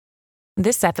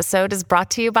This episode is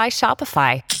brought to you by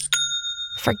Shopify.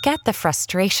 Forget the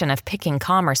frustration of picking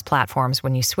commerce platforms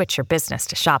when you switch your business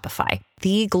to Shopify,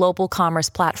 the global commerce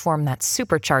platform that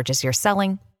supercharges your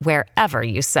selling wherever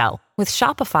you sell. With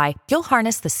Shopify, you'll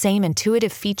harness the same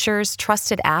intuitive features,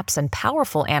 trusted apps, and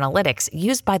powerful analytics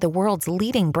used by the world's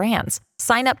leading brands.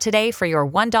 Sign up today for your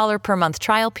 $1 per month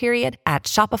trial period at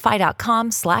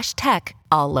shopify.com/tech,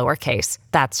 all lowercase.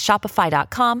 That's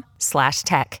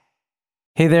shopify.com/tech.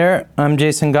 Hey there, I'm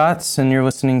Jason Gotts, and you're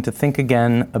listening to Think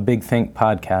Again, a Big Think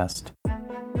podcast.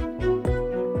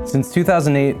 Since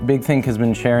 2008, Big Think has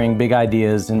been sharing big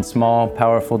ideas in small,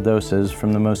 powerful doses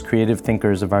from the most creative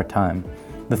thinkers of our time.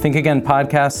 The Think Again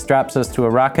podcast straps us to a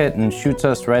rocket and shoots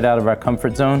us right out of our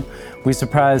comfort zone. We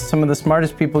surprise some of the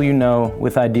smartest people you know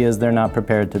with ideas they're not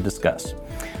prepared to discuss.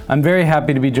 I'm very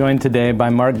happy to be joined today by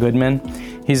Mark Goodman.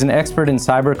 He's an expert in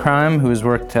cybercrime who has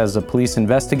worked as a police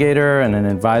investigator and an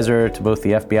advisor to both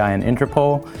the FBI and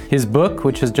Interpol. His book,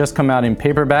 which has just come out in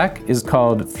paperback, is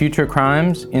called Future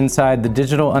Crimes: Inside the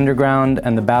Digital Underground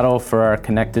and the Battle for Our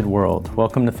Connected World.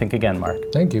 Welcome to Think Again, Mark.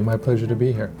 Thank you. My pleasure to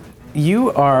be here.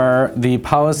 You are the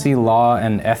Policy, Law,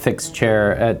 and Ethics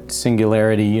Chair at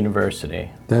Singularity University.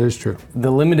 That is true.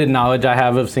 The limited knowledge I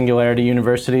have of Singularity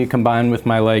University combined with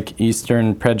my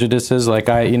Eastern prejudices,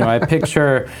 I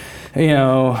picture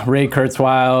Ray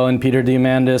Kurzweil and Peter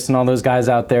Diamandis and all those guys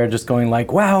out there just going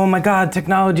wow, oh my God,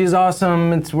 technology is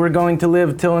awesome. We're going to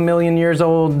live till 1,000,000 years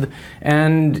old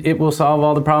and it will solve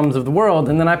all the problems of the world.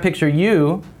 And then I picture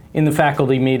you in the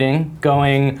faculty meeting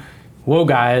going, whoa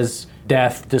guys,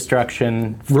 death,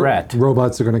 destruction, threat.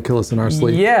 Robots are going to kill us in our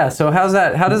sleep. Yeah, so how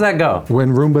does that go?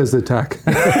 When Roombas attack.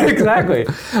 Exactly.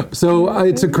 So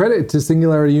it's a credit to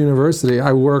Singularity University.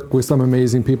 I work with some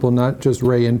amazing people, not just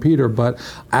Ray and Peter, but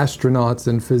astronauts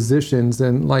and physicians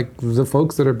and the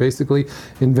folks that are basically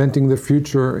inventing the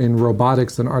future in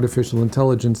robotics and artificial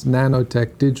intelligence,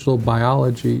 nanotech, digital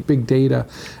biology, big data,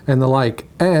 and the like.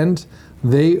 And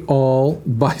they all,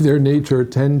 by their nature,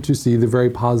 tend to see the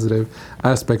very positive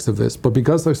aspects of this. But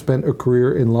because I've spent a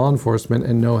career in law enforcement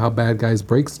and know how bad guys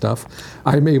break stuff,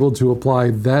 I'm able to apply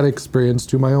that experience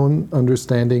to my own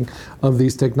understanding of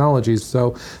these technologies.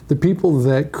 So the people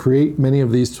that create many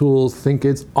of these tools think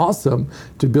it's awesome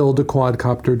to build a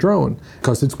quadcopter drone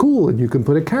because it's cool and you can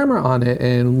put a camera on it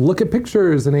and look at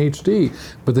pictures in HD.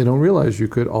 But they don't realize you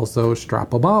could also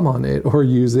strap a bomb on it or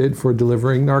use it for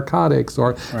delivering narcotics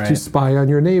or to spy on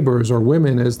your neighbors or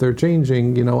women as they're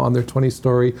changing, on their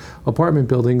 20-story apartment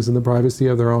buildings in the privacy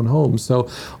of their own homes. So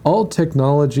all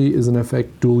technology is in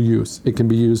effect dual use. It can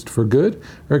be used for good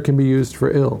or it can be used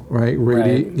for ill, right?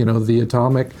 The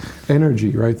atomic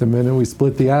energy, right? The minute we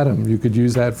split the atom, you could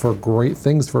use that for great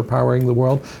things for powering the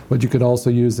world, but you could also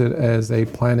use it as a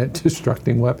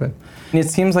planet-destructing weapon. It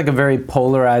seems like a very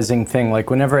polarizing thing.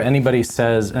 Whenever anybody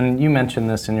says, and you mentioned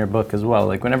this in your book as well,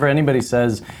 whenever anybody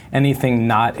says anything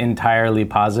not entirely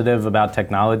positive about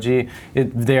technology,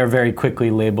 they are very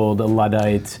quickly labeled a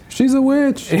Luddite. She's a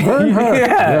witch. Burn her.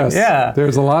 Yeah.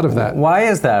 There's a lot of that. Why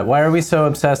is that? Why are we so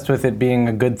obsessed with it being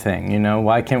a good thing?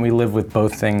 Why can't we live with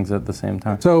both things at the same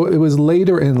time? So it was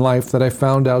later in life that I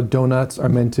found out donuts are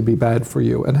meant to be bad for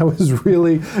you. And I was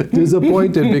really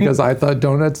disappointed because I thought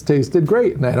donuts tasted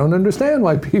great. And I don't understand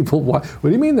why people, what do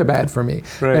you mean they're bad for me?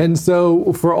 Right. And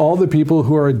so for all the people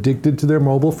who are addicted to their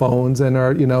mobile phones and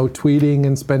are, tweeting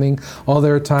and spending all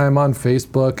their time on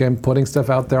Facebook and putting stuff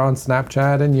out there on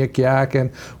Snapchat and Yik Yak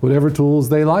and whatever tools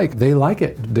they like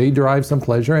it. They derive some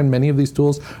pleasure, and many of these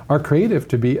tools are creative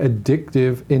to be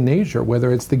addictive in nature, whether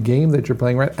it's the game that you're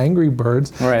playing, right? Angry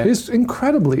Birds is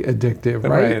incredibly addictive,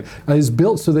 right? Is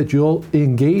built so that you'll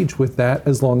engage with that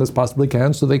as long as possibly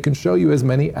can so they can show you as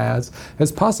many ads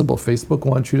as possible. Facebook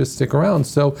wants you to stick around.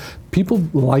 So people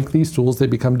like these tools, they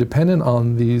become dependent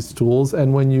on these tools,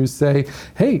 and when you say,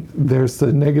 hey, there's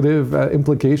the negative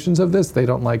implications of this, they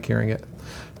don't like hearing it.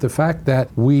 The fact that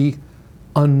we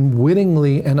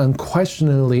unwittingly and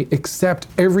unquestioningly accept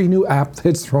every new app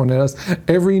that's thrown at us,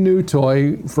 every new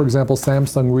toy. For example,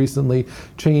 Samsung recently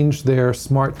changed their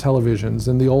smart televisions.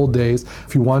 In the old days,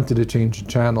 if you wanted to change a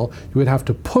channel, you would have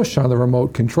to push on the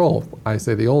remote control. I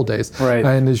say the old days. Right.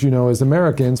 And as you know, as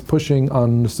Americans, pushing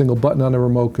on a single button on a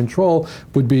remote control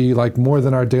would be more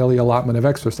than our daily allotment of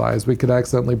exercise. We could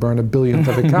accidentally burn a billionth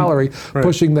of a calorie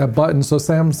pushing that button. So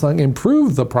Samsung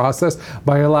improved the process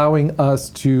by allowing us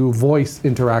to voice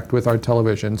interact with our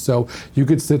television. So you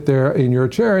could sit there in your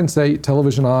chair and say,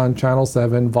 television on, channel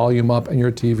 7, volume up, and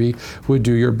your TV would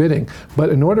do your bidding. But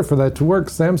in order for that to work,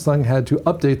 Samsung had to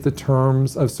update the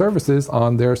terms of services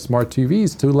on their smart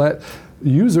TVs to let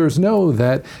users know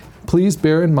that please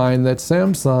bear in mind that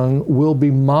Samsung will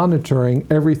be monitoring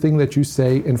everything that you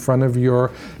say in front of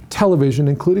your television,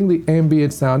 including the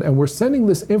ambient sound, and we're sending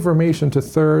this information to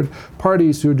third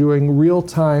parties who are doing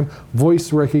real-time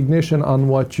voice recognition on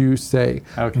what you say.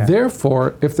 Okay.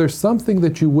 Therefore, if there's something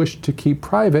that you wish to keep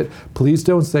private, please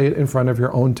don't say it in front of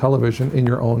your own television in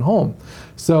your own home.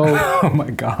 So, Oh my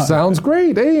God. Sounds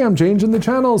great. Hey, I'm changing the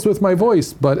channels with my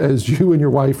voice. But as you and your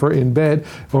wife are in bed,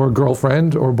 or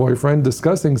girlfriend or boyfriend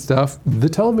discussing stuff, the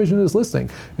television is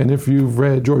listening. And if you've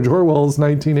read George Orwell's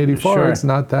 1984, Sure. it's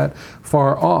not that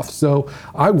far off. So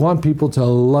I want people to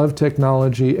love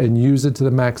technology and use it to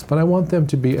the max, but I want them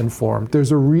to be informed.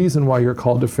 There's a reason why you're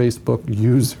called a Facebook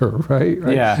user, right?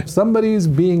 Yeah. Somebody's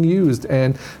being used,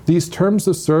 and these terms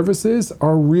of services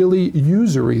are really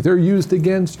usury. They're used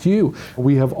against you.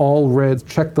 We have all read,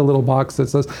 check the little box that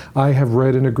says, I have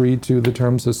read and agreed to the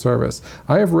terms of service.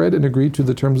 I have read and agreed to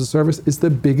the terms of service is the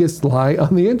biggest lie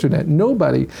on the internet.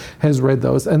 Nobody has read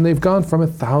those, and they've gone from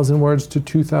 1,000 words to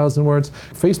 2,000 words.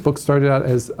 Facebook started out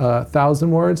as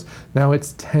 1,000 words. Now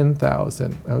it's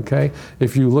 10,000, okay?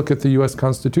 If you look at the US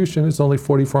Constitution, it's only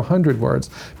 4,400 words.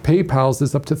 PayPal's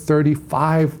is up to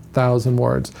 35,000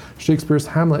 words. Shakespeare's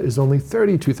Hamlet is only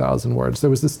 32,000 words. There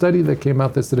was a study that came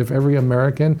out that said if every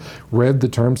American read the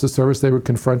terms of service they were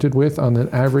confronted with on an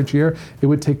average year, it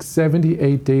would take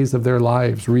 78 days of their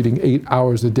lives reading 8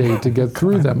 hours a day to get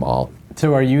through them all.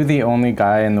 So are you the only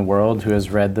guy in the world who has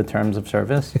read the terms of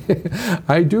service?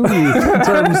 I do read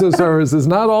terms of services,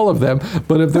 not all of them,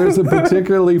 but if there's a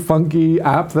particularly funky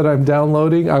app that I'm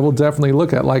downloading, I will definitely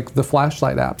look at, like the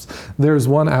flashlight apps. There's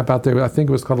one app out there, I think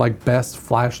it was called like Best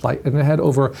Flashlight, and it had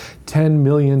over 10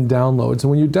 million downloads.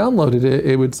 And when you downloaded it,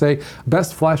 it would say,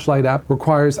 Best Flashlight app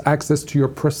requires access to your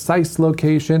precise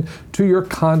location, to your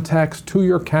contacts, to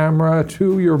your camera,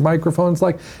 to your microphones.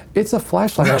 Like, it's a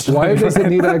flashlight app. Why does it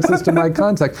need access to my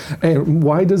contact? And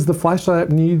why does the flashlight app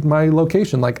need my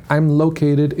location? Like, I'm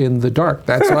located in the dark.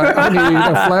 That's why I need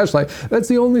a flashlight. That's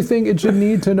the only thing it should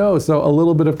need to know. So a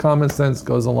little bit of common sense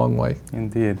goes a long way.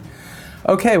 Indeed.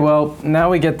 Okay, well, now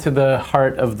we get to the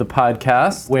heart of the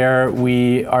podcast, where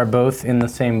we are both in the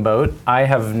same boat. I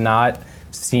have not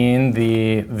seen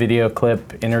the video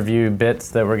clip interview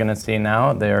bits that we're going to see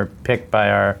now. They are picked by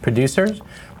our producers.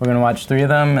 We're going to watch 3 of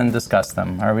them and discuss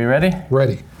them. Are we ready?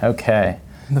 Ready. Okay.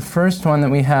 The first one that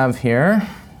we have here,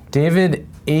 David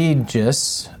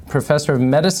Aegis, professor of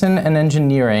medicine and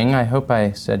engineering. I hope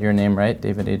I said your name right,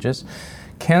 David Aegis.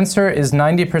 Cancer is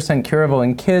 90% curable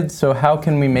in kids, so how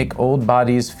can we make old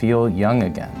bodies feel young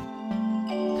again?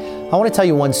 I want to tell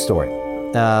you one story.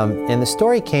 And the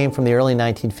story came from the early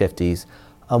 1950s.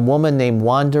 A woman named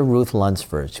Wanda Ruth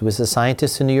Lunsford. She was a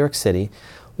scientist in New York City.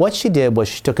 What she did was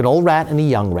she took an old rat and a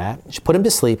young rat, she put them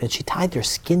to sleep, and she tied their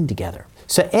skin together.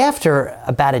 So after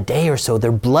about a day or so,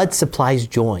 their blood supplies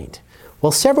joined.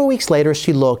 Well, several weeks later,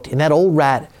 she looked, and that old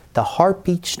rat, the heart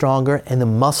beat stronger and the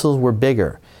muscles were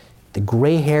bigger. The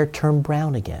gray hair turned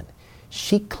brown again.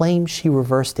 She claimed she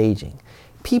reversed aging.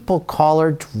 People call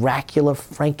her Dracula,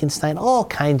 Frankenstein, all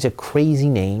kinds of crazy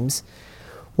names.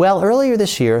 Well, earlier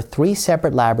this year, 3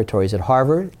 separate laboratories at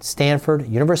Harvard, Stanford,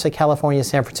 University of California,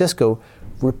 San Francisco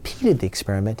repeated the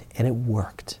experiment, and it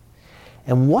worked.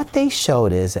 And what they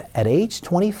showed is at age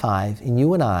 25, in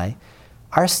you and I,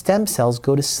 our stem cells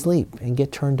go to sleep and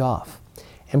get turned off.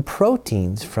 And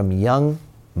proteins from young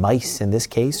mice, in this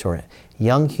case, or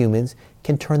young humans,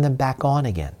 can turn them back on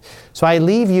again. So I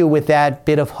leave you with that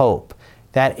bit of hope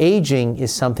that aging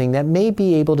is something that may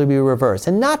be able to be reversed.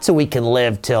 And not so we can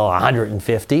live till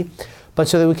 150, but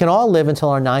so that we can all live until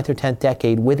our 9th or 10th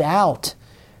decade without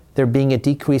there being a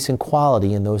decrease in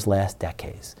quality in those last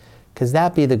decades. Because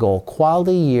that'd be the goal,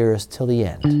 quality years till the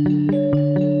end.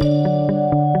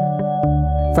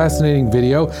 Fascinating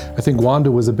video. I think Wanda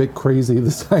was a bit crazy,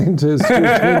 the scientist who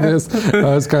did this.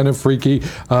 It's kind of freaky.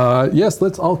 Yes,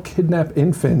 let's all kidnap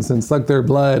infants and suck their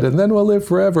blood, and then we'll live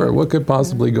forever. What could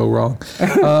possibly go wrong?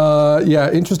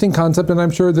 Yeah, interesting concept, and I'm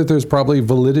sure that there's probably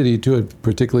validity to it,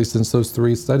 particularly since those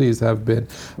 3 studies have been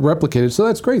replicated. So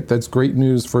that's great. That's great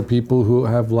news for people who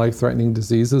have life-threatening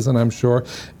diseases, and I'm sure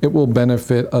it will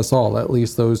benefit us all, at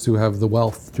least those who have the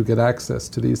wealth to get access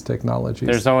to these technologies.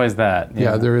 There's always that.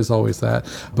 Yeah, there is always that.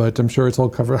 But I'm sure it's all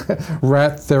covered.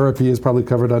 Rat therapy is probably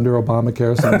covered under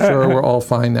Obamacare, so I'm sure we're all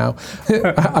fine now.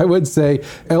 I would say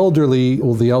elderly,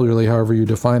 well, the elderly, however you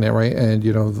define it, right? And,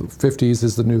 you know, the 50s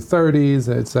is the new 30s,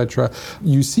 etc.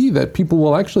 You see that people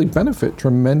will actually benefit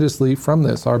tremendously from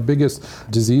this. Our biggest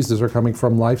diseases are coming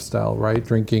from lifestyle, right?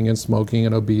 Drinking and smoking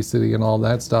and obesity and all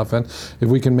that stuff. And if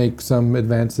we can make some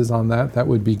advances on that, that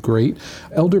would be great.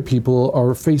 Elder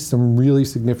people face some really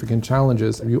significant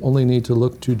challenges. You only need to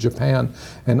look to Japan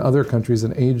and other countries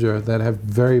in Asia that have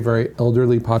very, very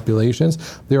elderly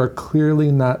populations, there are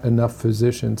clearly not enough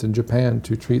physicians in Japan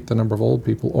to treat the number of old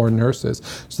people or nurses.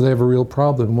 So they have a real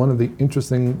problem. One of the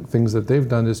interesting things that they've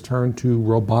done is turn to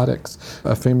robotics.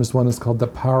 A famous one is called the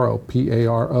Paro,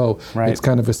 P-A-R-O. Right. It's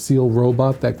kind of a seal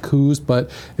robot that coos, but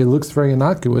it looks very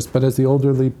innocuous. But as the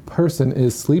elderly person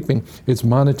is sleeping, it's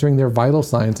monitoring their vital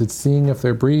signs. It's seeing if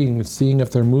they're breathing, it's seeing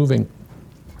if they're moving.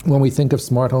 When we think of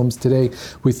smart homes today,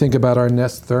 we think about our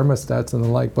Nest thermostats and the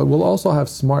like, but we'll also have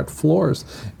smart floors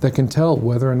that can tell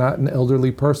whether or not an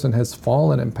elderly person has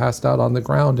fallen and passed out on the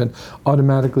ground and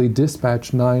automatically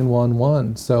dispatch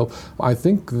 911. So I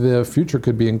think the future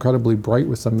could be incredibly bright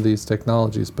with some of these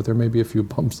technologies, but there may be a few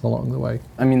bumps along the way.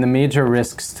 I mean, the major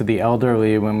risks to the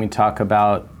elderly when we talk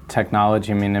about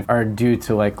technology, are due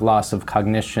to like loss of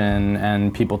cognition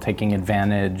and people taking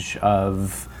advantage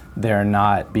of they're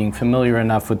not being familiar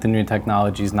enough with the new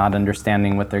technologies, not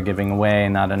understanding what they're giving away,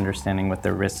 not understanding what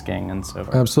they're risking, and so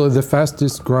forth. Absolutely. The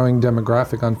fastest growing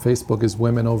demographic on Facebook is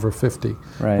women over 50.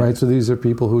 Right? So these are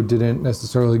people who didn't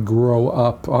necessarily grow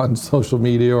up on social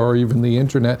media or even the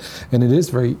internet, and it is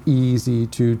very easy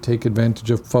to take advantage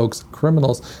of folks.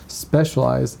 Criminals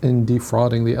specialize in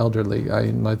defrauding the elderly.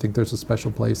 I think there's a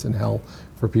special place in hell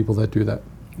for people that do that.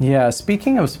 Yeah,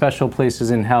 speaking of special places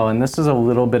in hell, and this is a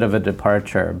little bit of a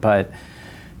departure, but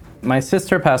my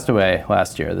sister passed away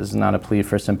last year. This is not a plea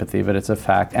for sympathy, but it's a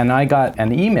fact. And I got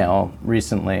an email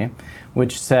recently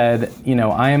which said,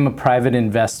 I am a private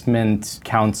investment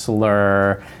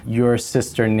counselor. Your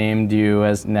sister named you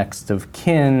as next of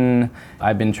kin.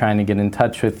 I've been trying to get in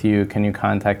touch with you. Can you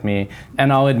contact me?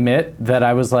 And I'll admit that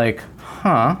I was like,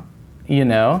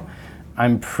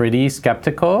 I'm pretty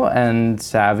skeptical and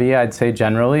savvy, I'd say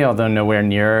generally, although nowhere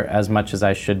near as much as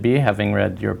I should be, having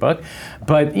read your book.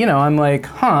 But, I'm like,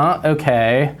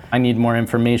 okay, I need more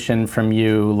information from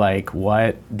you. Like,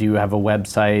 what? Do you have a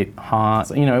website?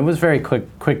 So, it was very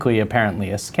quickly apparently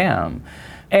a scam.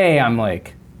 I'm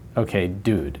like, okay,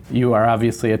 dude, you are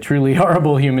obviously a truly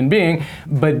horrible human being.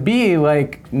 But B,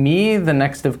 like me, the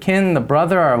next of kin, the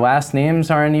brother, our last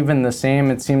names aren't even the same.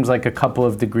 It seems like a couple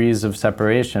of degrees of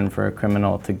separation for a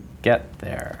criminal to get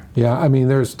there. Yeah,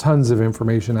 there's tons of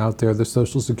information out there. The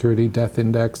Social Security Death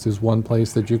Index is one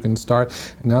place that you can start.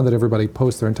 And now that everybody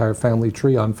posts their entire family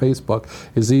tree on Facebook,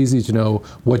 it's easy to know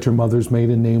what your mother's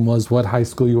maiden name was, what high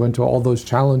school you went to, all those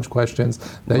challenge questions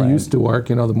that used to work.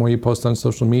 The more you post on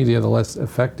social media, the less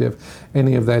effective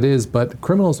any of that is. But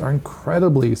criminals are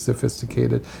incredibly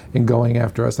sophisticated in going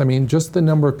after us. Just the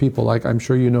number of people, like I'm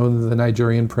sure you know the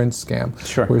Nigerian prince scam,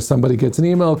 where somebody gets an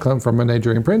email come from a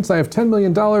Nigerian prince, I have $10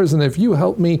 million, and if you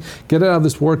help me get out of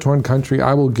this war-torn country,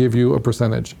 I will give you a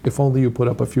percentage. If only you put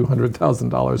up a few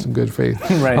 $100,000 in good faith.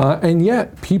 And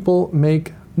yet, people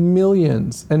make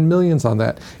millions and millions on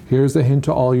that. Here's a hint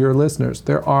to all your listeners.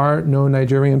 There are no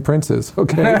Nigerian princes,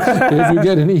 okay? If you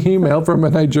get an email from a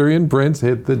Nigerian prince,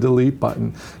 hit the delete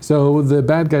button. So the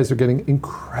bad guys are getting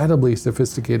incredibly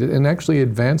sophisticated, and actually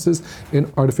advances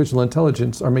in artificial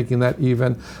intelligence are making that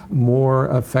even more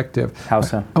effective. How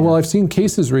so? Well, I've seen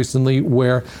cases recently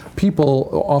where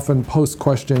people often post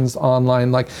questions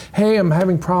online like, hey, I'm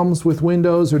having problems with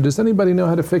Windows, or does anybody know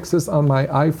how to fix this on my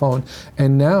iPhone?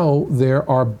 And now there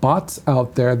are bots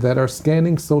out there that are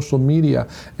scanning social media,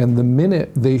 and the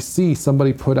minute they see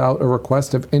somebody put out a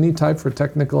request of any type for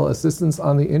technical assistance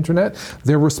on the internet,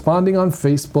 they're responding on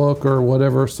Facebook or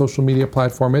whatever social media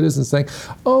platform it is and saying,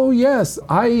 oh yes,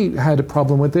 I had a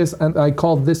problem with this and I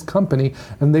called this company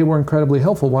and they were incredibly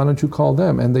helpful. Why don't you call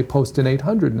them? And they post an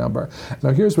 800 number.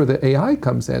 Now here's where the AI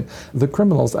comes in. The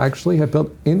criminals actually have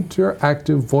built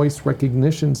interactive voice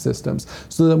recognition systems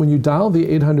so that when you dial the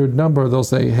 800 number, they'll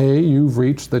say, hey, you've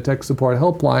reached the tech support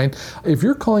helpline. If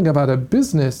you're calling about a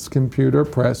business computer,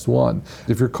 press 1.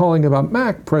 If you're calling about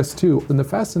Mac, press 2. And the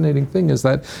fascinating thing is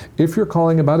that if you're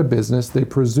calling about a business, they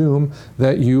presume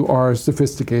that you are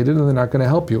sophisticated and they're not going to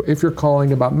help you. If you're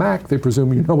calling about Mac, they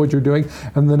presume you know what you're doing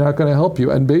and they're not going to help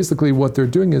you. And basically what they're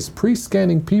doing is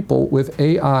pre-scanning people with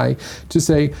AI to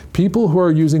say people who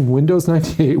are using Windows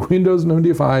 98, Windows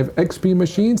 95, XP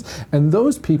machines, and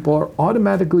those people are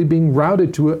automatically being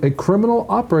routed to a criminal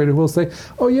operator who will say,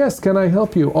 oh yes, can I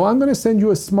help you? Oh, I'm going to send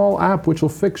you a small app which will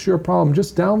fix your problem.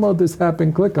 Just download this app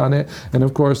and click on it. And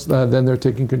of course, then they're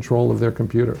taking control of their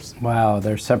computers. Wow,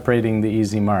 they're separating the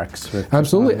easy marks.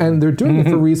 Absolutely, and they're doing it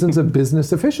for reasons of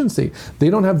business efficiency. They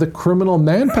don't have the criminal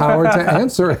manpower to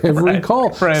answer every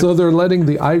call, so they're letting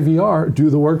the IVR do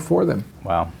the work for them.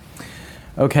 Wow.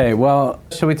 Okay, well,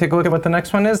 should we take a look at what the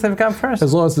next one is they've got first?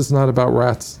 As long as it's not about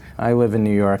rats. I live in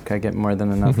New York. I get more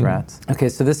than enough rats. Okay,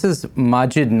 so this is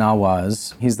Maajid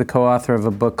Nawaz. He's the co-author of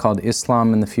a book called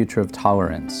Islam and the Future of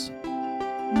Tolerance.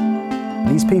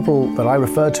 These people that I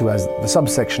refer to as the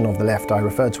subsection of the left, I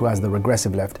refer to as the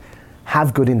regressive left,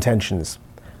 have good intentions.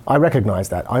 I recognize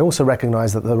that. I also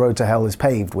recognize that the road to hell is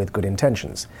paved with good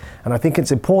intentions. And I think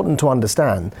it's important to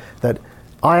understand that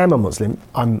I am a Muslim,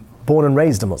 I'm born and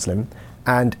raised a Muslim,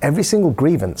 and every single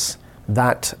grievance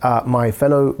that my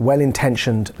fellow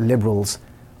well-intentioned liberals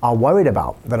are worried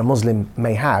about that a Muslim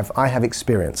may have, I have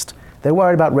experienced. They're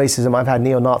worried about racism. I've had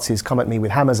neo-Nazis come at me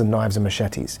with hammers and knives and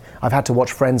machetes. I've had to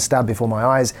watch friends stabbed before my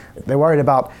eyes. They're worried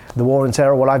about the war on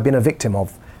terror. Well, I've been a victim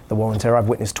of the war on terror. I've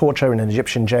witnessed torture in an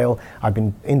Egyptian jail. I've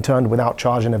been interned without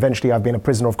charge, and eventually I've been a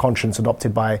prisoner of conscience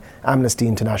adopted by Amnesty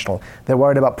International. They're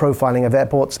worried about profiling of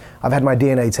airports. I've had my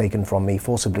DNA taken from me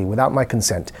forcibly without my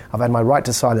consent. I've had my right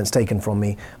to silence taken from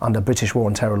me under British war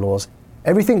on terror laws.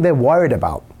 Everything they're worried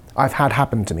about, I've had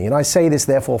happen to me. And I say this,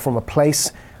 therefore, from a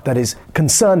place that is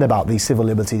concerned about these civil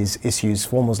liberties issues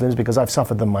for Muslims, because I've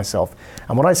suffered them myself.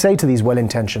 And what I say to these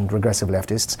well-intentioned regressive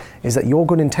leftists is that your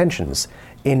good intentions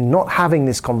in not having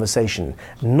this conversation,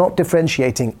 not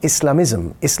differentiating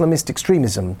Islamism, Islamist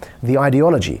extremism, the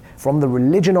ideology, from the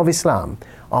religion of Islam,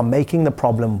 are making the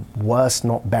problem worse,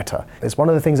 not better. It's one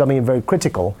of the things I'm being very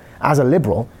critical as a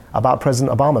liberal about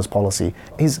President Obama's policy.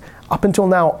 He's up until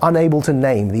now unable to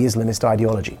name the Islamist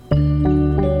ideology.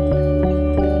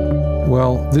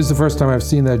 Well, this is the first time I've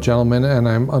seen that gentleman, and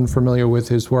I'm unfamiliar with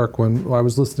his work. When I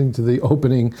was listening to the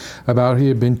opening about he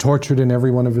had been tortured and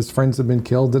every one of his friends had been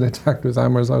killed and attacked with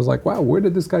hammers, I was like, wow, where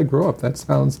did this guy grow up? That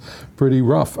sounds pretty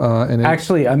rough.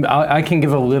 Actually, I can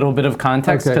give a little bit of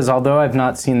context, because although I've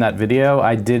not seen that video,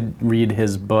 I did read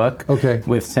his book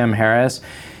with Sam Harris.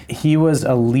 He was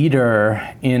a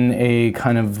leader in a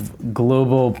kind of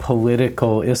global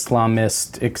political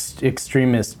Islamist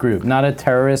extremist group. Not a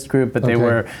terrorist group, but they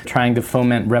were trying to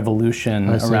foment revolution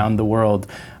around the world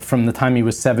from the time he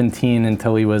was 17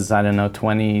 until he was,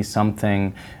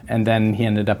 20-something. And then he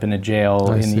ended up in a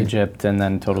jail in Egypt and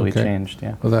then totally changed.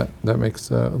 Yeah. Well, that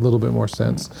makes a little bit more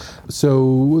sense.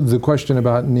 So the question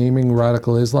about naming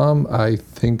radical Islam, I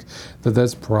think that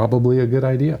that's probably a good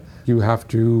idea. You have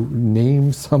to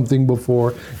name something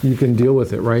before you can deal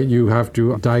with it, right? You have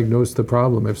to diagnose the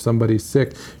problem. If somebody's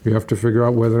sick, you have to figure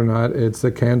out whether or not it's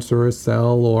a cancerous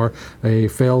cell or a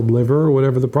failed liver or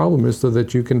whatever the problem is so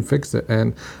that you can fix it.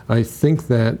 And I think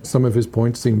that some of his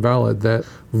points seem valid, that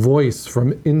voice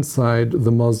from inside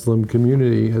the Muslim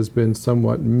community has been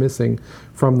somewhat missing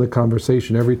from the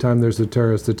conversation. Every time there's a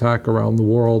terrorist attack around the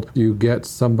world, you get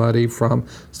somebody from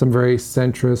some very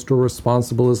centrist or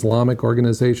responsible Islamic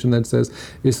organization that says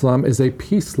Islam is a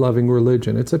peace-loving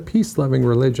religion. It's a peace-loving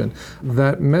religion.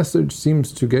 That message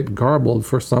seems to get garbled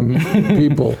for some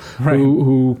people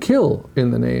who kill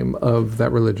in the name of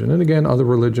that religion. And again, other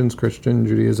religions, Christian,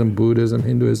 Judaism, Buddhism,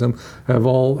 Hinduism, have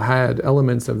all had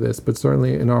elements of this, but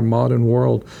certainly in our modern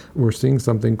world, we're seeing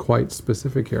something quite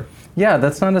specific here. Yeah,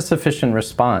 that's not a sufficient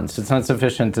response. It's not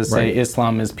sufficient to say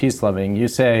Islam is peace-loving. You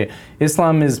say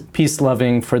Islam is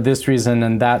peace-loving for this reason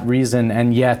and that reason,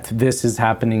 and yet this is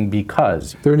happening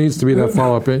because. There needs to be that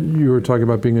follow-up. You were talking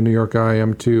about being a New York guy, I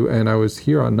am too, and I was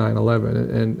here on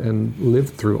 9/11 and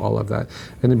lived through all of that.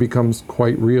 And it becomes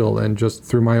quite real. And just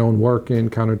through my own work in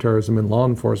counterterrorism and law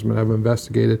enforcement, I've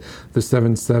investigated the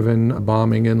 7/7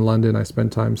 bombing in London. I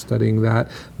spent time studying that.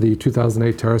 The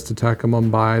 2008 terrorist attack in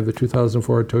Mumbai, the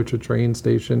 2004 Atocha train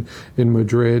station in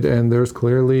Madrid, and there's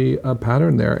clearly a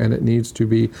pattern there, and it needs to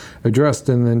be addressed.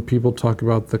 And then people talk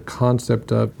about the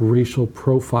concept of racial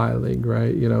profiling,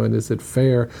 right? And is it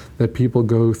fair that people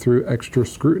go through extra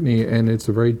scrutiny? And it's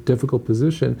a very difficult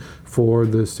position for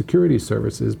the security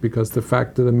services, because the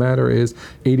fact of the matter is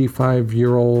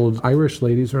 85-year-old Irish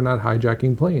ladies are not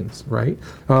hijacking planes, right?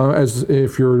 As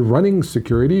if you're running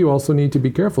security, you also need to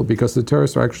be careful, because the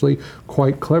terrorists are actually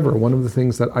quite clever. One of the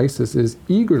things that ISIS is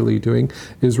eagerly doing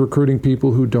is recruiting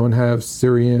people who don't have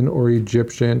Syrian or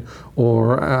Egyptian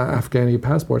or Afghani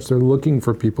passports. They're looking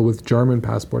for people with German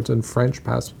passports and French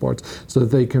passports so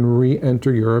that they can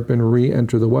re-enter Europe and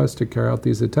re-enter the West to carry out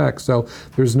these attacks. So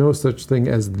there's no such thing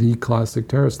as the classic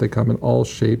terrorist. They come in all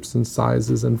shapes and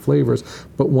sizes and flavors,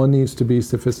 but one needs to be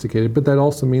sophisticated. But that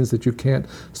also means that you can't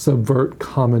subvert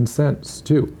common sense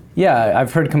too. Yeah,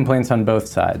 I've heard complaints on both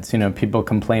sides. People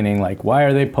complaining like, why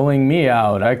are they pulling me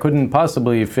out? I couldn't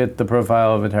possibly fit the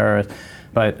profile of a terrorist.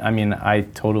 But I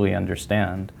totally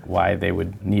understand why they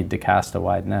would need to cast a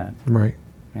wide net. Right.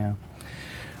 Yeah.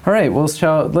 All right, well,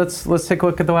 let's take a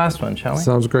look at the last one, shall we?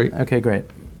 Sounds great. Okay, great.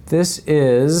 This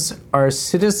is, are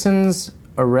citizens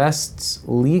Arrests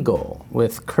Legal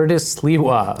with Curtis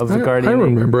Sliwa of the Guardian I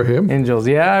remember him. Angels.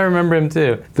 Yeah, I remember him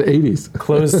too. The 80s.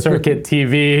 Closed circuit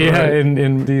TV Right.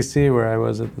 in D.C. where I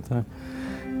was at the time.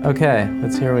 Okay,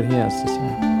 let's hear what he has to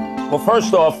say. Well,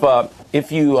 first off,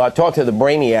 if you talk to the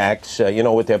brainiacs,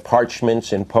 with their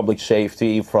parchments in public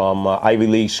safety from Ivy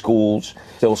League schools,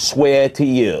 they'll swear to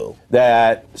you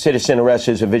that citizen arrest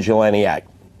is a vigilante act.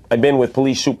 I've been with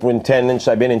police superintendents,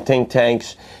 I've been in think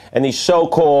tanks, and these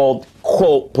so-called,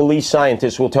 quote, police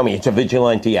scientists will tell me it's a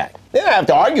vigilante act. Then I have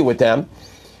to argue with them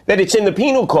that it's in the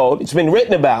penal code, it's been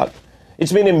written about,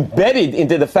 it's been embedded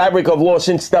into the fabric of law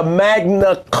since the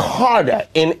Magna Carta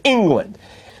in England.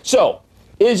 So,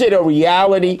 is it a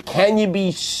reality? Can you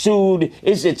be sued?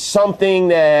 Is it something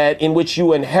that in which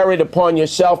you inherit upon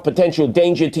yourself, potential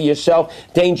danger to yourself,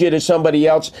 danger to somebody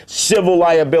else, civil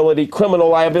liability, criminal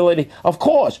liability? Of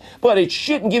course, but it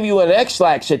shouldn't give you an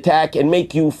X-lax attack and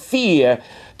make you fear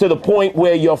to the point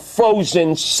where you're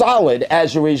frozen solid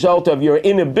as a result of your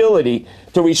inability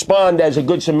to respond as a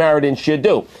good Samaritan should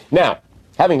do. Now,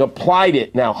 having applied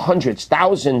it now hundreds,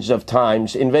 thousands of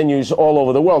times in venues all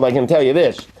over the world, I can tell you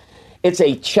this. It's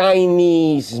a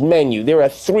Chinese menu. There are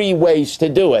 3 ways to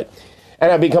do it.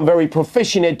 And I've become very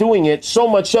proficient at doing it, so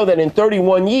much so that in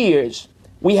 31 years,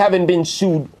 we haven't been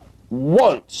sued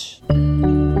once. I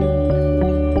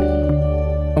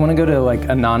want to go to like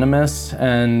Anonymous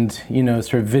and,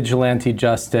 sort of vigilante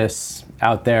justice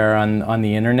out there on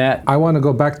the internet. I want to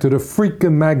go back to the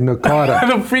freaking Magna Carta.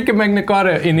 The freaking Magna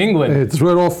Carta in England. It's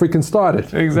where it all freaking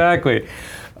started. Exactly.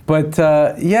 But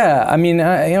I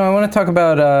want to talk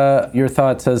about your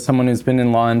thoughts as someone who's been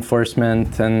in law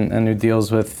enforcement and who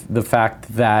deals with the fact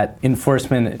that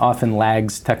enforcement often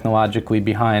lags technologically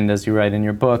behind, as you write in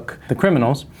your book, the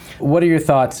criminals. What are your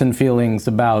thoughts and feelings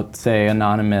about, say,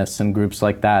 Anonymous and groups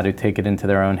like that who take it into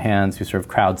their own hands, who sort of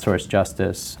crowdsource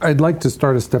justice? I'd like to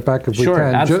start a step back if we Sure,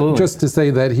 can. absolutely. Just to say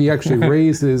that he actually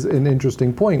raises an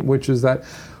interesting point, which is that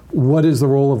what is the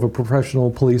role of a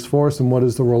professional police force and what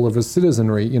is the role of a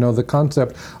citizenry? The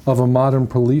concept of a modern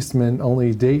policeman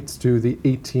only dates to the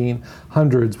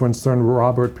 1800s when Sir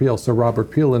Robert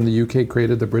Peel in the UK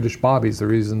created the British Bobbies. The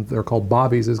reason they're called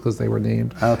Bobbies is because they were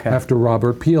named after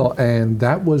Robert Peel, and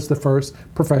that was the first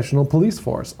professional police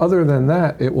force. Other than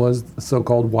that, it was the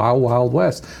so-called Wild Wild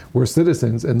West, where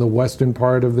citizens in the western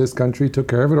part of this country took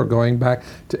care of it, or going back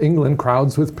to England,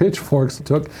 crowds with pitchforks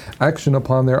took action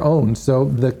upon their own. So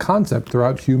the concept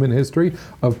throughout human history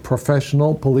of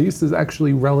professional police is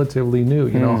actually relatively new,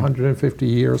 150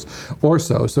 years or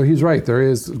so. So he's right, there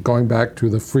is, going back to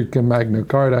the freaking Magna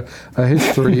Carta, a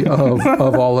history of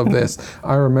all of this.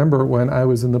 I remember when I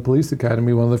was in the police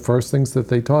academy, one of the first things that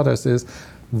they taught us is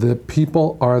the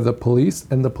people are the police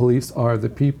and the police are the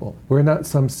people. We're not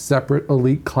some separate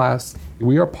elite class.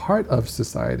 We are part of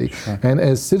society. Sure. And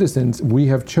as citizens, we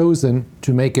have chosen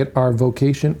to make it our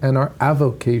vocation and our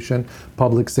avocation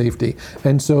public safety.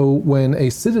 And so when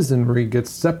a citizenry gets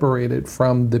separated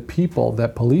from the people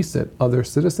that police it, other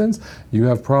citizens, you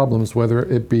have problems, whether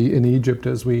it be in Egypt,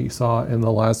 as we saw in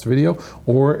the last video,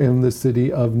 or in the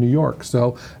city of New York.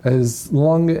 So as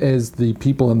long as the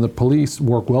people and the police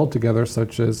work well together,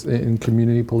 such as in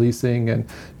community policing and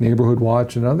neighborhood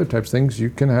watch and other types of things, you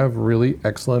can have really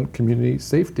excellent community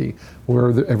safety where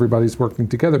everybody's working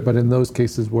together. But in those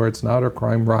cases where it's not, or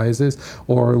crime rises,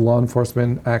 or law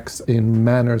enforcement acts in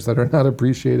manners that are not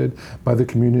appreciated by the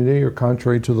community or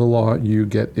contrary to the law, you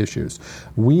get issues.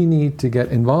 We need to get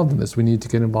involved in this. We need to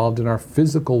get involved in our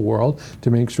physical world to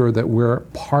make sure that we're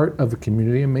part of a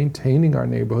community and maintaining our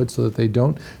neighborhoods so that they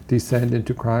don't descend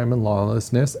into crime and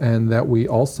lawlessness, and that we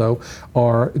also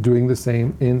are doing the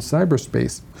same in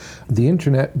cyberspace. The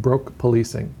internet broke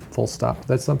policing, full stop.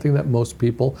 That's something that most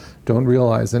people don't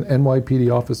realize. An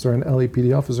NYPD officer and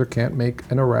LAPD officer can't make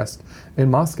an arrest in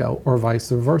Moscow or vice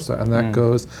versa. And that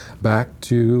goes back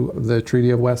to the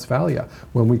Treaty of Westphalia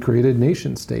when we created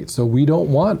nation states. So we don't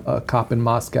want a cop in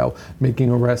Moscow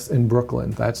making arrests in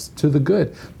Brooklyn. That's to the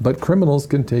good. But criminals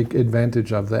can take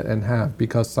advantage of that and have,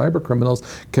 because cyber criminals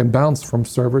can bounce from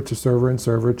server to server and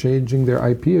server, changing their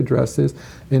IP addresses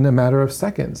in a matter of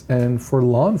seconds. And for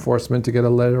law enforcement to get a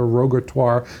letter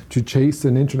rogatoire to chase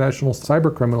an international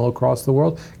cyber criminal across the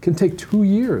world can take 2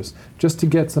 years just to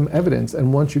get some evidence.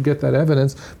 And once you get that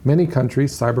evidence, many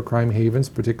countries, cybercrime havens,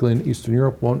 particularly in Eastern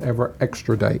Europe, won't ever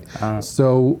extradite.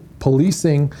 So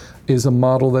policing is a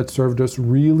model that served us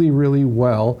really, really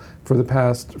well for the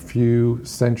past few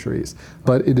centuries.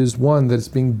 But it is one that is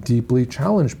being deeply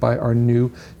challenged by our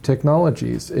new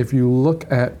technologies. If you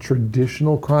look at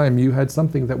traditional crime, you had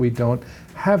something that we don't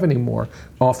have anymore,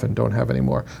 often don't have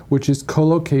anymore, which is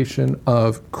collocation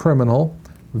of criminal,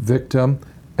 victim,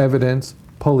 evidence,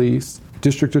 police,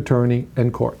 district attorney,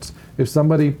 and courts. If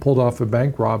somebody pulled off a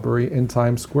bank robbery in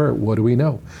Times Square, what do we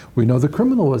know? We know the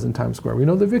criminal was in Times Square. We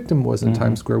know the victim was in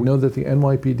Times Square. We know that the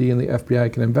NYPD and the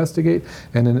FBI can investigate,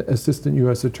 and an assistant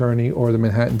U.S. attorney or the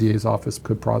Manhattan DA's office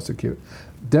could prosecute.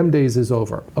 Dem days is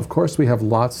over. Of course, we have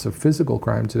lots of physical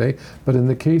crime today, but in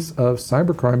the case of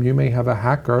cybercrime, you may have a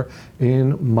hacker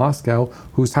in Moscow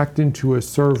who's hacked into a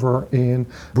server in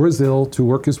Brazil to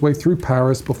work his way through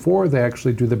Paris before they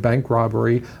actually do the bank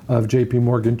robbery of JP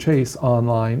Morgan Chase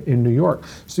online in New York.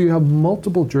 So you have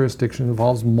multiple jurisdictions,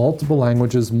 involves multiple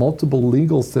languages, multiple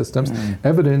legal systems,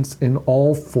 evidence in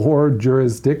all 4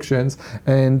 jurisdictions,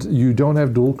 and you don't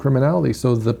have dual criminality.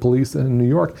 So the police in New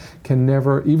York can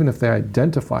never, even if they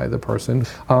identify the person,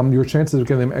 your chances of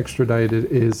getting them extradited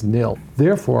is nil.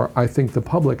 Therefore, I think the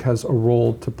public has a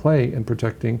role to play in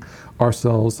protecting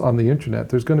ourselves on the internet.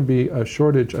 There's going to be a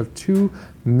shortage of 2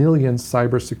 million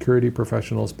cybersecurity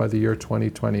professionals by the year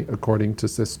 2020, according to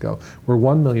Cisco. We're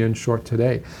 1 million short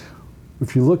today.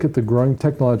 If you look at the growing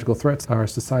technological threats our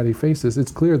society faces,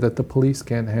 it's clear that the police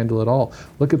can't handle it all.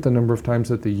 Look at the number of times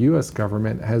that the U.S.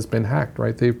 government has been hacked,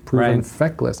 right? They've proven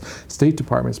feckless. State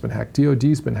Department's been hacked,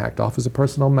 DOD's been hacked, Office of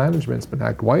Personnel Management's been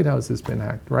hacked, White House has been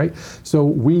hacked, right? So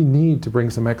we need to bring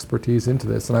some expertise into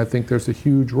this, and I think there's a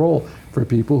huge role for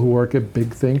people who work at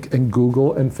Big Think and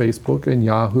Google and Facebook and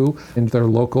Yahoo and their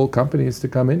local companies to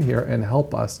come in here and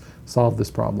help us solve this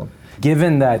problem.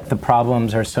 Given that the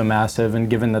problems are so massive and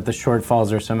given that the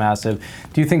shortfalls are so massive,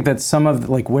 do you think that some of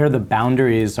where the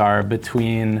boundaries are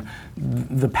between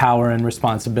the power and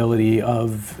responsibility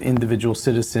of individual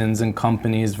citizens and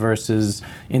companies versus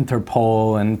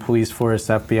Interpol and police force,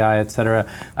 FBI, et cetera?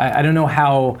 I don't know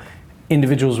how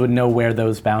individuals would know where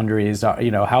those boundaries are.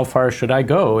 How far should I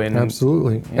go?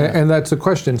 Absolutely. And that's a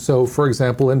question. So, for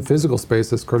example, in physical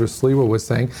space, as Curtis Sliwa was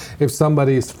saying, if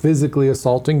somebody is physically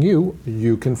assaulting you,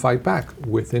 you can fight back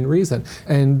within reason.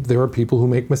 And there are people who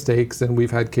make mistakes, and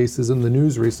we've had cases in the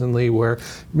news recently where,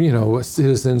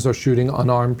 citizens are shooting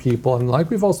unarmed people. And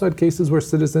we've also had cases where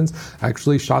citizens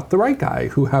actually shot the right guy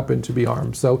who happened to be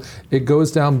armed. So it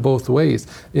goes down both ways.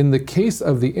 In the case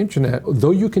of the internet,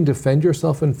 though you can defend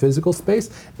yourself in physical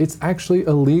space, it's actually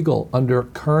illegal under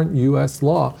current U.S.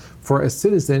 law for a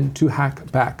citizen to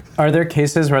hack back. Are there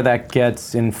cases where that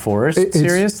gets enforced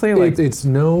seriously? It's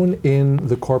known in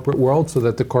the corporate world so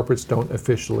that the corporates don't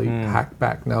officially hack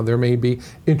back. Now, there may be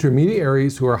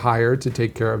intermediaries who are hired to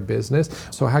take care of business.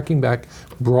 So hacking back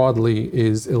broadly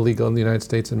is illegal in the United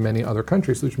States and many other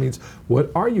countries, which means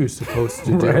what are you supposed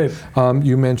to do? Right.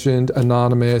 You mentioned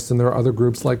Anonymous, and there are other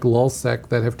groups like LulzSec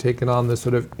that have taken on this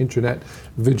sort of internet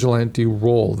vigilante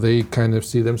role. They kind of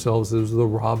see themselves as the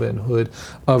Robin Hood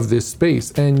of this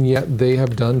space, and yet they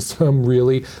have done some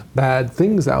really bad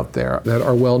things out there that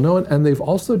are well known, and they've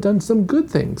also done some good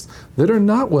things that are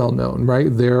not well known,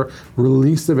 right? Their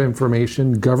release of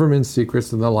information, government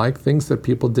secrets and the like, things that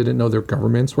people didn't know their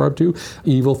governments were up to,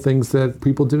 evil things that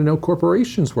people didn't know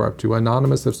corporations were up to.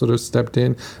 Anonymous have sort of stepped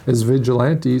in as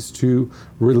vigilantes to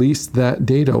release that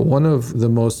data. One of the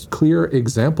most clear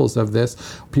examples of this,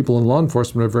 people in law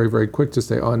enforcement are very, very quick to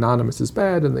say, oh, Anonymous is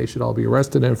bad and they should all be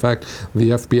arrested. And in fact,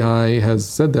 the FBI has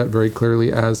said that very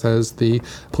clearly, as has the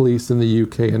police in the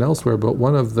UK and elsewhere. But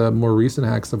one of the more recent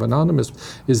hacks of Anonymous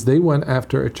is they went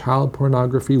after a child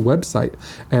pornography website,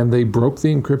 and they broke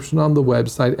the encryption on the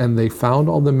website, and they found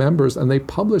all the members, and they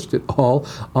published it all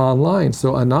online.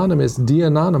 So Anonymous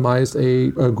de-anonymized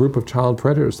a group of child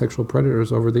predators, sexual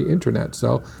predators over the internet.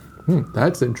 So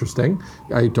that's interesting.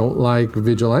 I don't like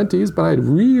vigilantes, but I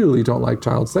really don't like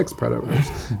child sex predators.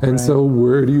 And so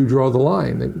where do you draw the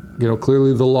line? And,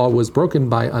 clearly the law was broken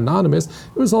by Anonymous.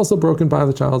 It was also broken by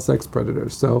the child sex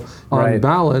predators. So on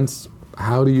balance,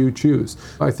 how do you choose?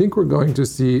 I think we're going to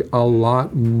see a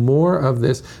lot more of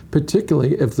this,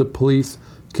 particularly if the police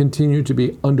continue to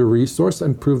be under-resourced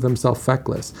and prove themselves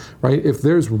feckless, right? If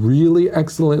there's really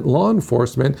excellent law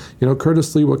enforcement,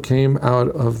 Curtis Sliwa came out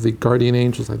of the Guardian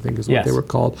Angels, I think is what they were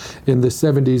called, in the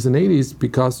 70s and 80s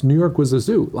because New York was a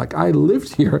zoo. I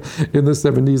lived here in the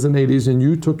 70s and 80s, and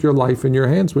you took your life in your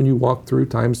hands when you walked through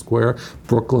Times Square,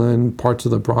 Brooklyn, parts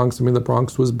of the Bronx. I mean, the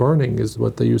Bronx was burning is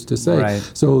what they used to say.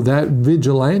 Right. So that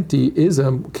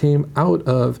vigilanteism came out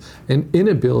of an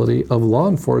inability of law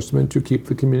enforcement to keep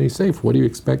the community safe. What do you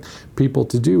expect people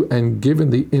to do? And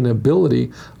given the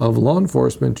inability of law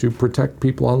enforcement to protect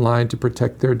people online, to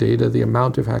protect their data, the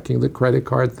amount of hacking, the credit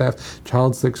card theft,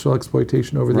 child sexual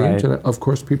exploitation over the internet, of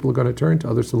course people are going to turn to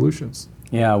other solutions.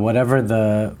 Yeah, whatever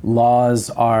the laws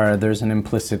are, there's an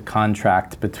implicit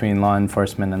contract between law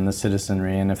enforcement and the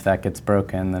citizenry, and if that gets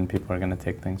broken, then people are going to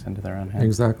take things into their own hands.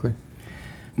 Exactly.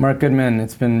 Mark Goodman,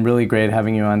 it's been really great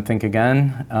having you on Think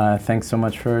Again. Thanks so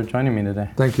much for joining me today.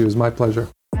 Thank you. It was my pleasure.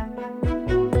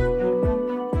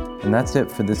 And that's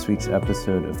it for this week's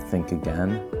episode of Think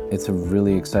Again. It's a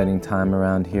really exciting time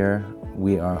around here.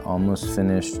 We are almost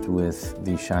finished with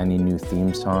the shiny new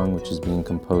theme song, which is being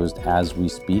composed as we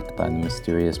speak by the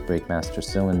mysterious Breakmaster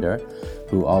Cylinder,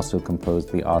 who also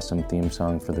composed the awesome theme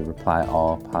song for the Reply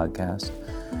All podcast.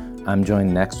 I'm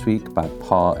joined next week by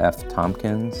Paul F.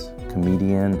 Tompkins,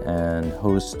 comedian and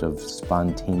host of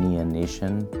Spontanea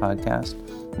Nation podcast,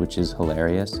 which is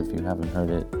hilarious. If you haven't heard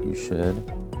it, you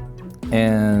should.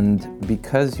 And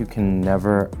because you can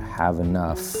never have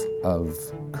enough of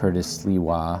Curtis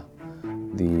Sliwa,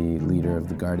 the leader of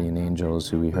the Guardian Angels,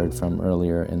 who we heard from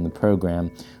earlier in the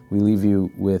program, we leave you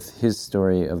with his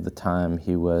story of the time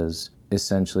he was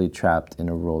essentially trapped in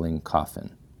a rolling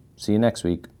coffin. See you next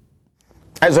week.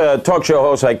 As a talk show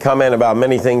host, I comment about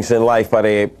many things in life, but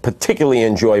I particularly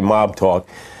enjoy Mob Talk,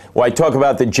 where I talk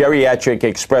about the geriatric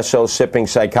espresso-sipping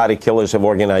psychotic killers of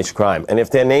organized crime. And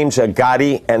if their names are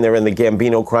Gotti and they're in the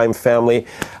Gambino crime family,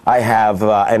 I have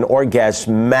an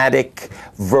orgasmatic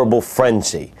verbal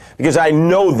frenzy. Because I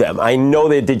know them. I know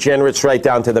they're degenerates right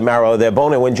down to the marrow of their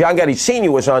bone. And when John Gotti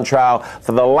Sr. was on trial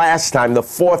for the last time, the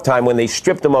fourth time, when they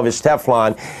stripped him of his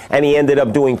Teflon, and he ended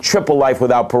up doing triple life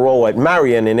without parole at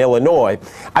Marion in Illinois,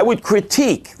 I would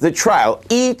critique the trial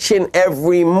each and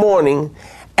every morning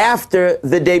after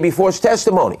the day before's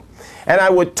testimony. And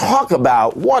I would talk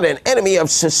about what an enemy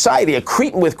of society, a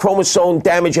cretin with chromosome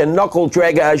damage, a knuckle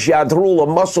dragger, a jadrul, a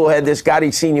musclehead this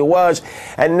Gotti Sr. was.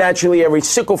 And naturally, every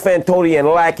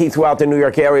sycophantodian lackey throughout the New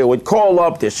York area would call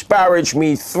up, disparage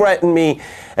me, threaten me,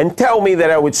 and tell me that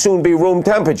I would soon be room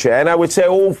temperature. And I would say,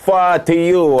 "Ufa to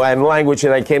you," and language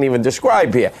that I can't even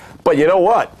describe here. But you know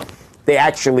what? They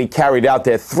actually carried out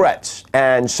their threats.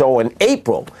 And so in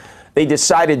April, they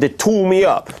decided to tool me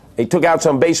up. They took out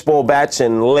some baseball bats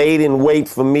and laid in wait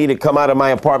for me to come out of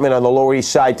my apartment on the Lower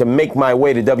East Side to make my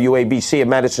way to WABC at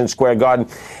Madison Square Garden.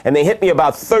 And they hit me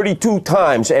about 32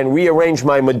 times and rearranged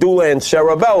my medulla and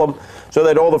cerebellum so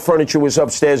that all the furniture was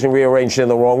upstairs and rearranged in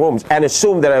the wrong rooms, and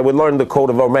assumed that I would learn the code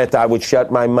of Omerta, I would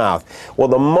shut my mouth. Well,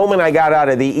 the moment I got out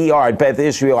of the ER at Beth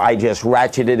Israel, I just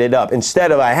ratcheted it up.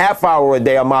 Instead of a half hour a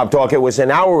day on Mob Talk, it was an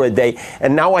hour a day,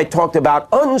 and now I talked about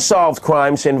unsolved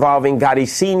crimes involving Gotti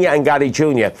Sr. and Gotti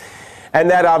Jr. And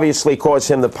that obviously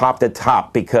caused him to pop the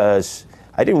top, because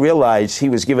I didn't realize he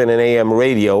was given an AM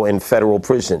radio in federal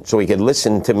prison so he could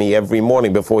listen to me every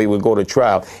morning before he would go to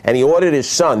trial. And he ordered his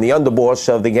son, the underboss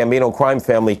of the Gambino crime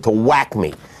family, to whack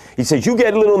me. He says, "You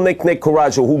get little Nick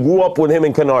Corazzo, who grew up with him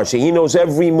in Canarsie. He knows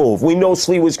every move. We know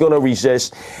Slee was going to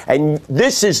resist. And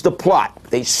this is the plot.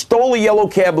 They stole a yellow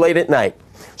cab late at night,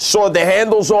 sawed the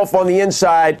handles off on the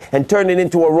inside, and turned it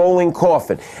into a rolling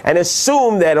coffin, and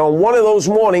assumed that on one of those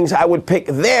mornings I would pick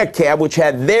their cab, which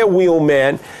had their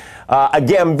wheelman, a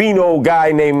Gambino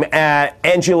guy named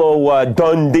Angelo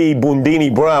Dundee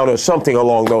Bundini Brown or something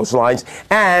along those lines,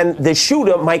 and the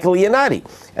shooter, Michael Iannotti.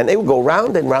 And they would go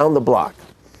round and round the block.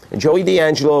 And Joey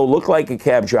D'Angelo looked like a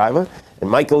cab driver, and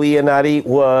Michael Iannotti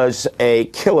was a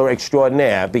killer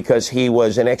extraordinaire because he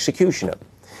was an executioner.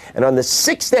 And on the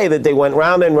sixth day that they went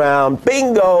round and round,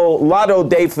 bingo, lotto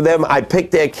day for them, I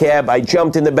picked their cab, I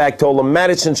jumped in the back, told them,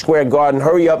 "Madison Square Garden,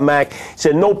 hurry up, Mac." He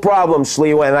said, "No problem,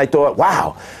 Sliwa." And I thought,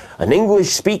 wow, an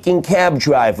English-speaking cab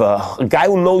driver, a guy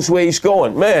who knows where he's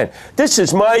going. Man, this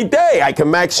is my day. I can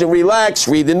max and relax,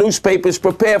 read the newspapers,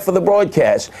 prepare for the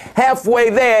broadcast.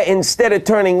 Halfway there, instead of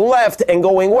turning left and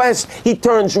going west, he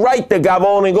turns right to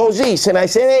Gabon and goes east. And I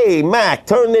said, "Hey, Mac,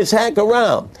 turn this hack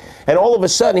around." And all of a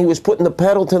sudden, he was putting the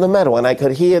pedal to the metal, and I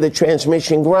could hear the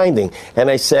transmission grinding. And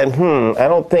I said, I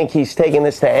don't think he's taking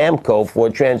this to AMCO for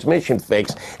a transmission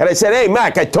fix. And I said, "Hey,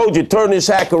 Mac, I told you, turn this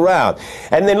hack around."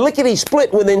 And then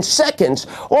lickety-split, within seconds,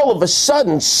 all of a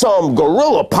sudden, some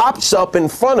gorilla pops up in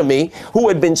front of me who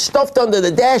had been stuffed under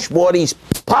the dashboard. He's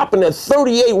popping a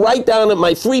 38 right down at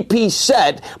my three-piece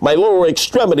set, my lower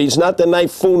extremities, not the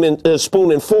knife, spoon,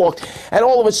 and fork. And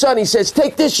all of a sudden, he says,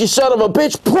 "Take this, you son of a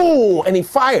bitch." Boom! And he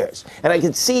fires. And I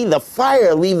could see the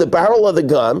fire leave the barrel of the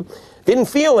gun. Didn't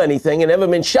feel anything and never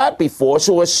been shot before,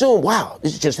 so assumed, wow,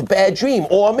 this is just a bad dream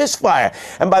or a misfire.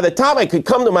 And by the time I could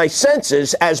come to my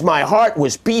senses, as my heart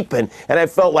was beeping and I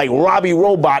felt like Robbie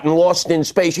Robot and Lost in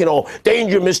Space, you know,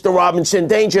 "Danger, Mr. Robinson,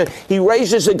 danger," he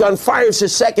raises the gun, fires a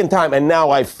second time, and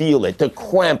now I feel it. The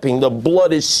cramping, the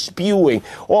blood is spewing.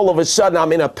 All of a sudden,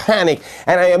 I'm in a panic,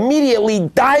 and I immediately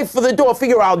dive for the door.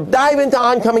 Figure I'll dive into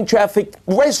oncoming traffic,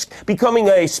 risk becoming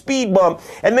a speed bump,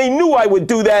 and they knew I would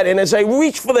do that, and as I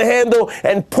reached for the handle window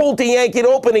and pulled to yank it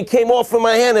open. It came off in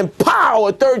my hand and pow,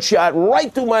 a third shot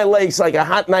right through my legs like a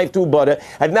hot knife through butter.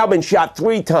 I've now been shot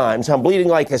 3 times. I'm bleeding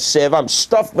like a sieve. I'm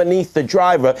stuffed beneath the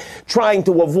driver trying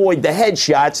to avoid the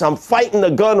headshots. I'm fighting the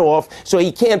gun off so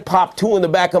he can't pop 2 in the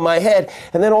back of my head.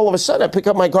 And then all of a sudden I pick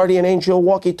up my Guardian Angel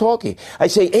walkie-talkie. I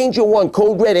say, Angel 1,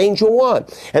 code red, Angel 1.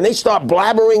 And they start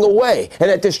blabbering away. And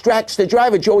it distracts the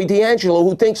driver, Joey D'Angelo,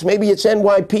 who thinks maybe it's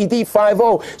NYPD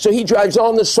 50. So he drives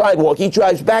on the sidewalk. He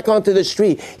drives back onto the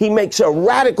street. He makes a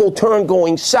radical turn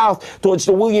going south towards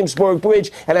the Williamsburg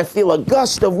Bridge. And I feel a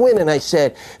gust of wind. And I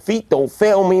said, feet don't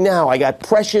fail me now. I got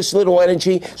precious little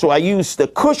energy. So I used the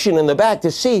cushion in the back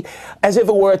to see, as if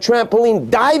it were a trampoline,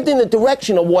 dived in the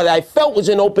direction of what I felt was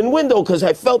an open window because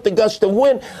I felt the gust of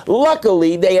wind.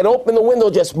 Luckily, they had opened the window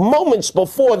just moments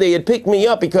before they had picked me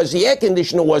up because the air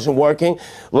conditioner wasn't working.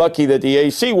 Lucky that the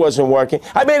AC wasn't working.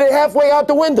 I made it halfway out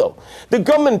the window. The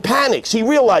gunman panics. He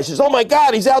realizes, oh my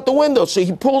God, he's out the window. So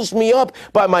he pulls me up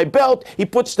by my belt. He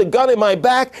puts the gun in my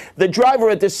back. The driver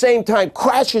at the same time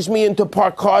crashes me into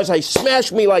parked cars. I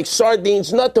smash me like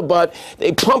sardines, nut to butt.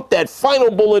 They pump that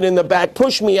final bullet in the back,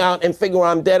 push me out, and figure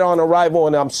I'm dead on arrival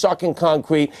and I'm sucking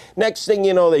concrete. Next thing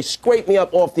you know, they scrape me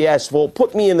up off the asphalt,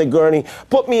 put me in the gurney,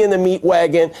 put me in the meat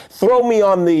wagon, throw me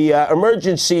on the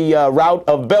emergency route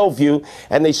of Bellevue,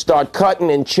 and they start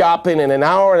cutting and chopping. And an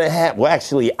hour and a half, well,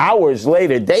 actually hours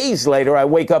later, days later, I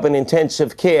wake up in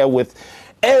intensive care with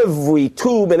every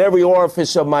tube and every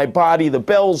orifice of my body, the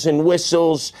bells and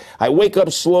whistles. I wake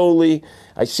up slowly.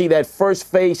 I see that first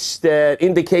face that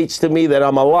indicates to me that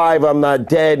I'm alive, I'm not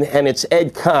dead, and it's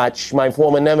Ed Koch, my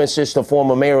former nemesis, the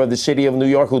former mayor of the city of New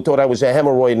York, who thought I was a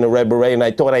hemorrhoid in a red beret, and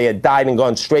I thought I had died and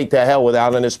gone straight to hell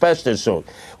without an asbestos suit.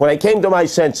 When I came to my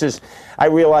senses, I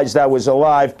realized I was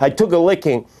alive. I took a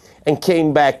licking and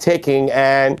came back ticking,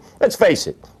 and let's face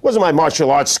it, wasn't my martial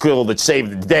arts skill that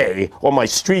saved the day or my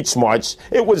street smarts.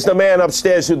 It was the man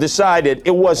upstairs who decided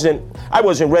I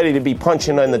wasn't ready to be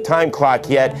punching on the time clock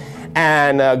yet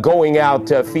and going out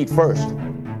feet first.